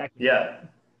 like technically. Yeah.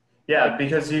 Yeah,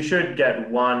 because you should get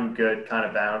one good kind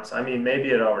of bounce. I mean, maybe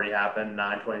it already happened,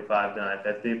 925 to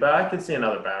 950, but I could see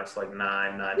another bounce like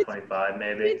 925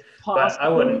 maybe. But I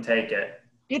wouldn't take it.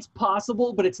 It's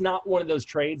possible, but it's not one of those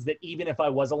trades that even if I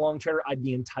was a long trader, I'd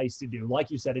be enticed to do.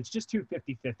 Like you said, it's just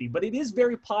 250-50, but it is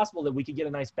very possible that we could get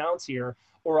a nice bounce here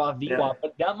or a VWAP,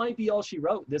 but that might be all she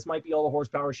wrote. This might be all the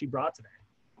horsepower she brought today.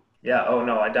 Yeah. Oh,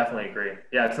 no, I definitely agree.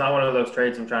 Yeah, it's not one of those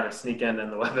trades I'm trying to sneak in the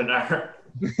webinar.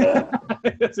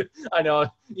 I know.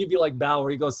 You'd be like Bal,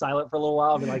 where you go silent for a little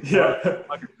while and be like,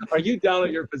 are you down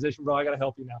at your position, bro? I got to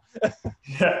help you now.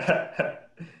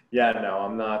 Yeah, no,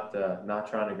 I'm not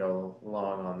trying to go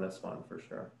long on this one for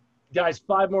sure. Guys,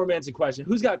 5 more minutes of questions.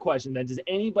 Who's got questions then? Does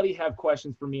anybody have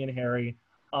questions for me and Harry?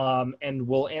 And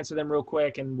we'll answer them real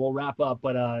quick and we'll wrap up.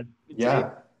 But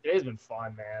today's been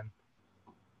fun, man.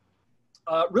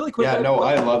 Really quick. Yeah, no,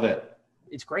 I love it.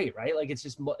 It's great, right? Like it's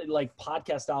just like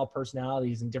podcast style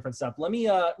personalities and different stuff. Let me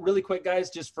really quick, guys,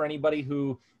 just for anybody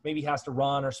who maybe has to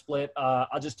run or split,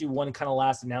 I'll just do one kind of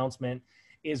last announcement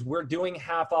is we're doing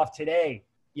half off today.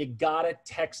 You got to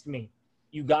text me.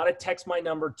 You got to text my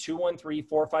number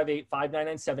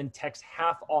 213-458-5997. Text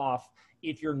half off.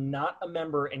 If you're not a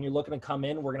member and you're looking to come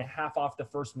in, we're going to half off the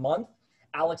first month.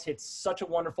 Alex hit such a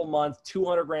wonderful month,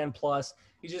 200 grand plus.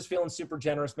 He's just feeling super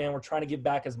generous, man. We're trying to give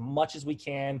back as much as we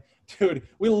can. Dude,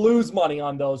 we lose money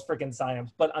on those freaking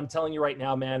signups. But I'm telling you right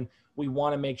now, man, we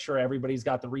want to make sure everybody's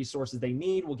got the resources they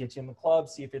need. We'll get you in the club,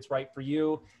 see if it's right for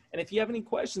you. And if you have any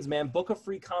questions, man, book a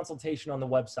free consultation on the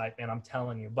website, man. I'm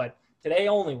telling you. But today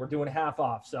only, we're doing half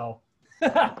off. So,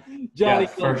 Johnny,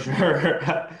 for sure.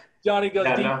 Johnny goes,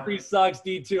 D3 sucks,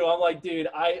 D2. I'm like, dude,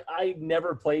 I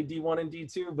never played D1 and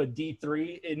D2, but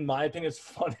D3, in my opinion, is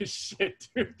fun as shit,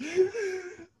 dude.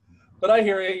 But I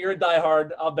hear it. You're a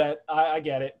diehard. I'll bet. I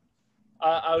get it.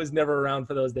 I was never around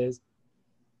for those days.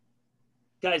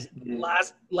 Guys,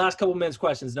 last couple minutes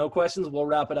questions. No questions, we'll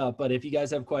wrap it up. But if you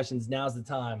guys have questions, now's the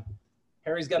time.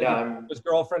 Harry's got to get his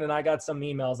girlfriend, and I got some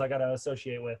emails I got to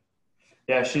associate with.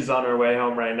 Yeah, she's on her way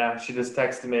home right now. She just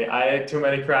texted me, I ate too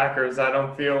many crackers. I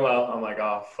don't feel well. I'm like,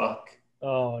 oh, fuck.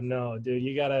 Oh, no, dude.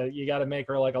 You gotta make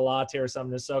her like a latte or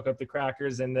something to soak up the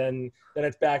crackers, and then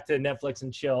it's back to Netflix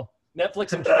and chill.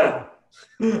 Netflix and chill.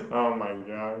 Oh, my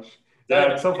gosh.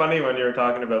 Yeah, it's so funny when you were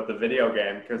talking about the video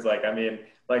game because, like, I mean,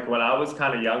 like when I was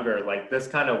kind of younger, like this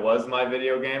kind of was my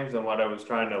video games and what I was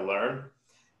trying to learn.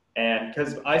 And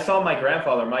because I saw my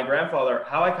grandfather,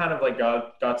 how I kind of like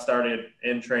got started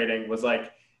in trading was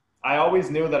like, I always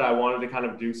knew that I wanted to kind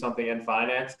of do something in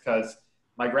finance because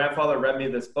my grandfather read me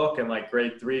this book in like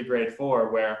grade 3, grade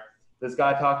 4, where this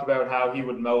guy talked about how he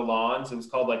would mow lawns. It was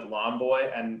called like Lawn Boy,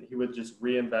 and he would just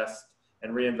reinvest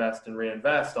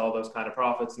all those kind of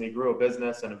profits. And he grew a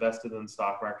business and invested in the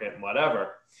stock market and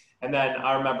whatever. And then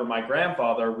I remember my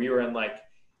grandfather, we were in like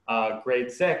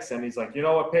grade 6, and he's like, you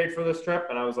know what paid for this trip?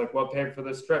 And I was like, what paid for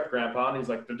this trip, Grandpa? And he's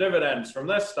like, the dividends from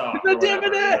this stock. The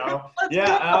dividend. You know?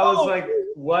 Yeah, and I was like,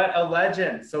 what a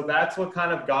legend. So that's what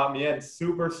kind of got me in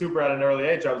super at an early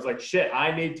age. I was like, shit,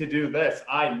 I need to do this.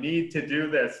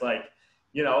 Like,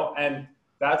 you know, and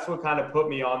that's what kind of put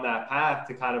me on that path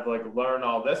to kind of like learn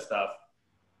all this stuff.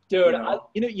 Dude,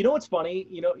 you know what's funny?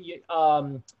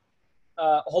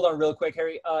 Hold on real quick,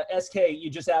 Harry. SK, you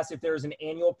just asked if there's an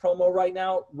annual promo right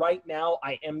now. Right now,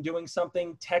 I am doing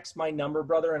something. Text my number,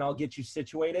 brother, and I'll get you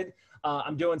situated.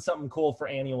 I'm doing something cool for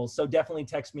annuals, so definitely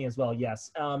text me as well,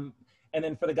 yes. And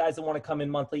then for the guys that want to come in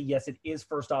monthly, yes, it is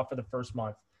first off for the first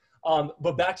month.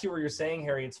 But back to what you're saying,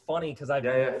 Harry, it's funny because I've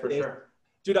for sure.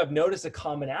 dude, I've noticed a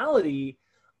commonality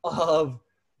of,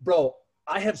 bro,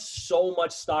 I have so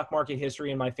much stock market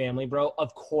history in my family, bro.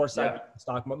 Of course, Yeah. I've been in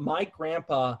stock market. My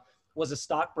grandpa was a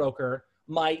stockbroker.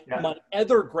 My Yeah.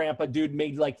 other grandpa, dude,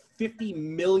 made like $50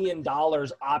 million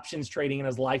options trading in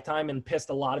his lifetime and pissed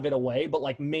a lot of it away, but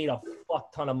like made a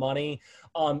fuck ton of money.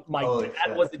 My Holy dad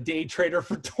shit. was a day trader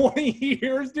for 20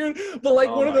 years, dude. But like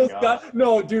Oh one of my those gosh. guys.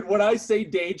 No, dude, when I say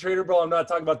day trader, bro, I'm not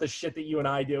talking about the shit that you and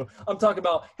I do. I'm talking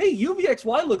about, hey,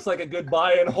 UVXY looks like a good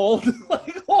buy and hold.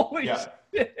 Like, holy Yeah.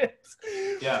 shit.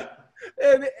 Yeah.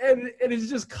 And it's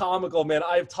just comical, man.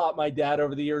 I've taught my dad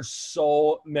over the years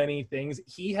so many things.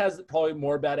 He has probably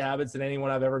more bad habits than anyone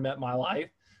I've ever met in my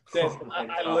life. That Oh my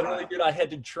I God. literally, dude, I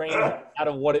had to train him out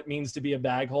of what it means to be a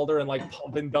bag holder and like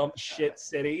pump and dump shit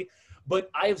city. But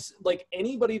I've like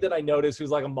anybody that I notice who's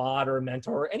like a mod or a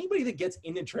mentor, or anybody that gets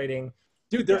into trading,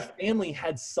 dude, their family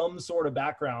had some sort of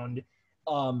background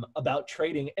about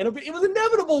trading, and it was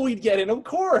inevitable we'd get in, of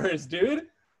course, dude.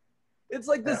 It's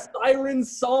like the siren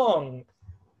song.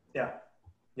 Yeah.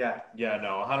 Yeah,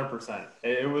 no, 100%.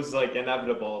 It was like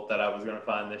inevitable that I was going to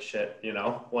find this shit, you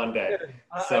know, one day.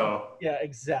 So, yeah,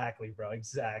 exactly, bro.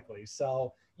 Exactly.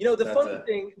 So, you know,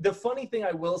 the funny thing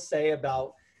I will say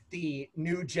about the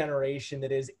new generation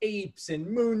that is apes and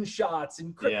moonshots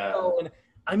and crypto and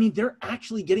I mean, they're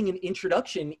actually getting an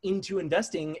introduction into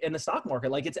investing in the stock market.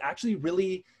 Like it's actually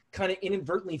really kind of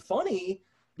inadvertently funny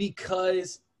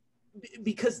because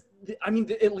I mean,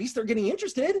 at least they're getting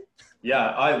interested. yeah,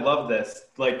 I love this.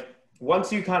 Like,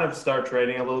 once you kind of start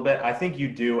trading a little bit, I think you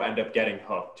do end up getting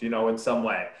hooked, you know, in some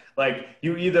way. Like,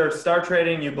 you either start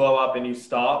trading, you blow up and you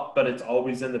stop, but it's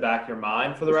always in the back of your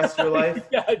mind for the rest of your life.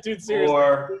 Yeah, dude,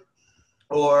 seriously.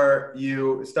 Or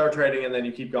you start trading and then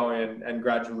you keep going and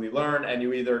gradually learn, and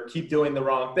you either keep doing the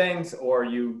wrong things or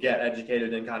you get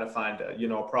educated and kind of find a, you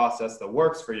know, a process that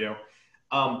works for you.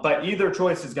 But either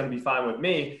choice is going to be fine with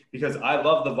me because I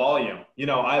love the volume. You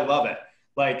know, I love it.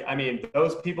 Like, I mean,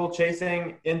 those people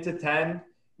chasing into 10,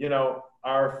 you know,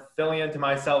 are filling into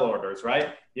my sell orders, right?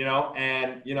 You know,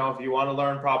 and, you know, if you want to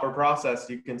learn proper process,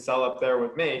 you can sell up there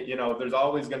with me. You know, there's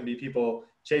always going to be people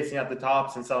chasing at the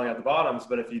tops and selling at the bottoms.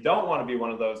 But if you don't want to be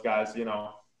one of those guys, you know,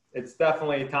 it's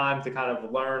definitely time to kind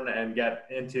of learn and get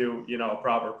into, you know, a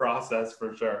proper process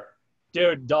for sure.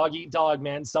 Dude, dog eat dog,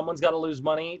 man. Someone's got to lose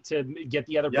money to get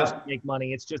the other person to make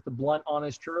money. It's just the blunt,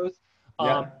 honest truth.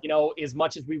 You know, as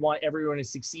much as we want everyone to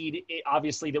succeed,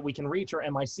 obviously that we can reach our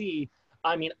MIC.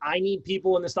 I mean, I need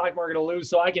people in the stock market to lose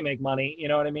so I can make money. You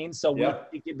know what I mean? So we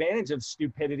take advantage of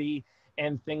stupidity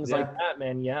and things like that,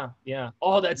 man. Yeah.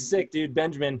 Oh, that's sick, dude.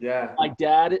 Benjamin. Yeah. My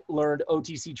dad learned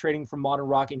OTC trading from Modern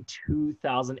Rock in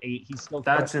 2008. He's still.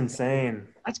 That's insane.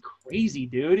 That's crazy,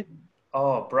 dude.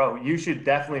 Oh, bro, you should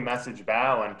definitely message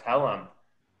Bao and tell him.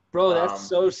 Bro, that's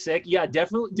so sick. Yeah,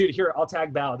 definitely. Dude, here, I'll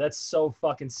tag Bao. That's so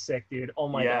fucking sick, dude. Oh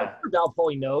my God. Bao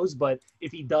probably knows, but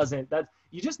if he doesn't,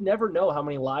 you just never know how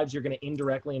many lives you're going to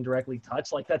indirectly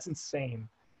touch. Like, that's insane.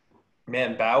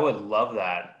 Man, Bao would love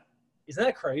that. Isn't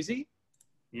that crazy?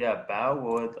 Yeah, Bao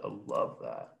would love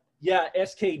that. Yeah,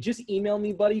 SK, just email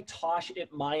me, buddy,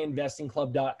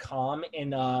 tosh@myinvestingclub.com,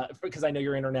 and because I know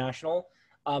you're international.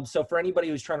 So for anybody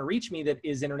who's trying to reach me that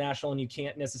is international and you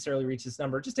can't necessarily reach this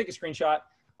number, just take a screenshot,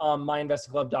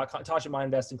 myinvestingclub.com,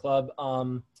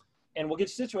 Tosh@myinvestingclub, and we'll get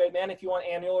you situated, man. If you want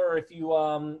annual, or if you,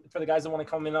 for the guys that want to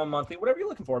come in on monthly, whatever you're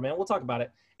looking for, man, we'll talk about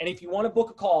it. And if you want to book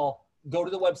a call, go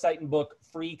to the website and book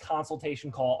free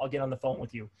consultation call. I'll get on the phone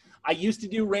with you. I used to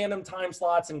do random time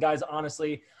slots, and guys,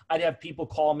 honestly, I'd have people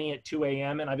call me at 2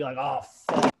 a.m. and I'd be like, oh,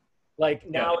 fuck. Like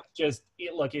now it's just,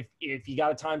 look, if you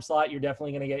got a time slot, you're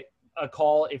definitely going to get a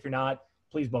call. If you're not,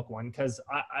 please book one. Because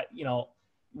I you know,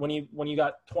 when you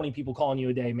got 20 people calling you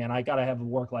a day, man, I gotta have a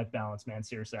work-life balance, man.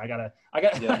 Seriously, I got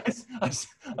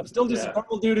I'm still just a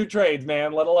normal dude who trades,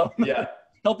 man, let alone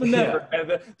helping members.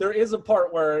 And there is a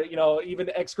part where, you know, even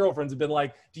ex-girlfriends have been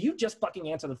like, do you just fucking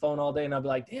answer the phone all day? And I'll be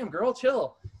like, damn, girl,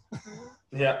 chill.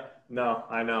 Yeah, no,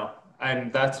 I know.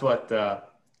 And that's what,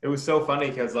 it was so funny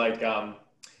because like,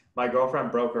 my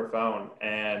girlfriend broke her phone,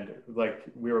 and like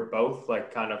we were both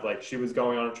like kind of like, she was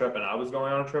going on a trip and I was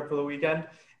going on a trip for the weekend,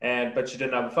 but she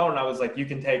didn't have a phone. And I was like, you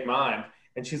can take mine.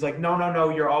 And she's like, no,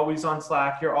 you're always on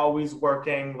Slack, you're always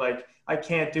working, like I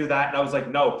can't do that. And I was like,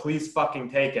 no, please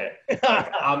fucking take it. Like,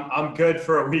 I'm good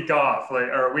for a week off, like,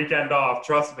 or a weekend off,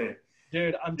 trust me.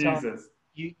 Dude, I'm telling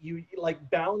you, like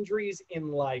boundaries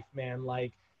in life, man.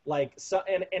 Like so,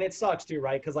 and it sucks too,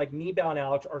 right? Because like me, Bao, and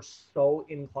Alex are so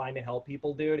inclined to help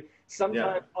people, dude.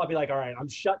 Sometimes I'll be like, all right, I'm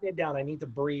shutting it down. I need to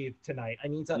breathe tonight. I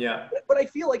need to. But I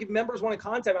feel like if members want to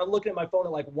contact me, I'm looking at my phone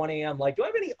at like 1 a.m. Like, do I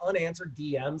have any unanswered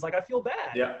DMs? Like, I feel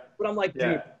bad. But I'm like,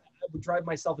 dude, would drive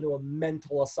myself into a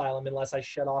mental asylum unless I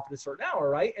shut off at a certain hour,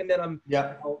 right? And then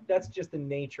that's just the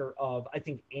nature of, I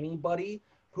think, anybody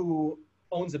who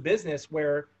owns a business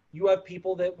where you have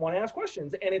people that want to ask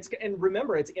questions, and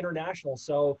remember, it's international.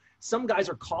 So some guys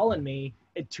are calling me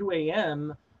at 2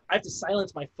 a.m. I have to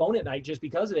silence my phone at night just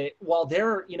because of it, while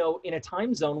they're, in a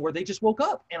time zone where they just woke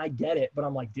up, and I get it, but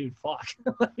I'm like, dude, fuck.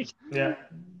 Yeah,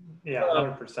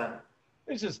 100%.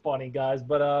 It's just funny, guys.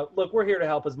 But look, we're here to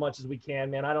help as much as we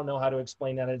can, man. I don't know how to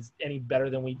explain that any better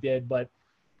than we did, but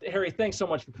Harry, thanks so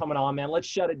much for coming on, man. Let's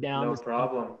shut it down. No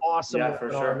problem. Awesome. Yeah, for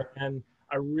sure. Man.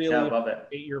 I really love it.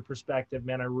 appreciate your perspective,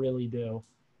 man. I really do.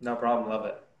 No problem. Love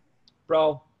it.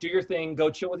 Bro, do your thing. Go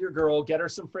chill with your girl. Get her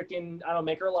some freaking, I don't know,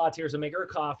 make her a latte or so, make her a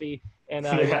coffee. And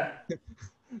then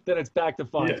it's back to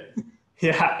fun.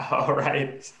 Yeah. All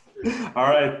right. All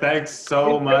right. Thanks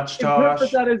so much, Tosh.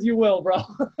 Interpret that as you will, bro.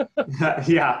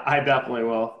 Yeah, I definitely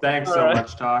will. Thanks so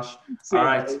much, Tosh. All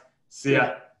right. See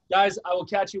ya. Guys, I will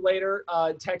catch you later.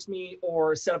 Text me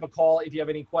or set up a call if you have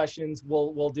any questions.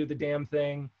 We'll do the damn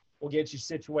thing. We'll get you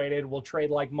situated. We'll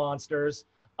trade like monsters.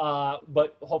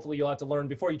 But hopefully you'll have to learn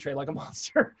before you trade like a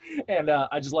monster. And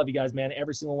I just love you guys, man.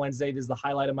 Every single Wednesday, this is the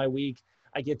highlight of my week.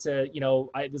 I get to,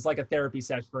 it's like a therapy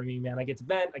session for me, man. I get to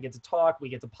vent. I get to talk. We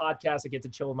get to podcast. I get to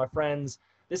chill with my friends.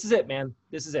 This is it, man.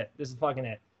 This is it. This is fucking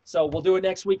it. So we'll do it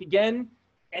next week again.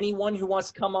 Anyone who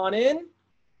wants to come on in,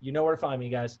 you know where to find me,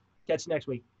 guys. Catch you next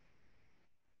week.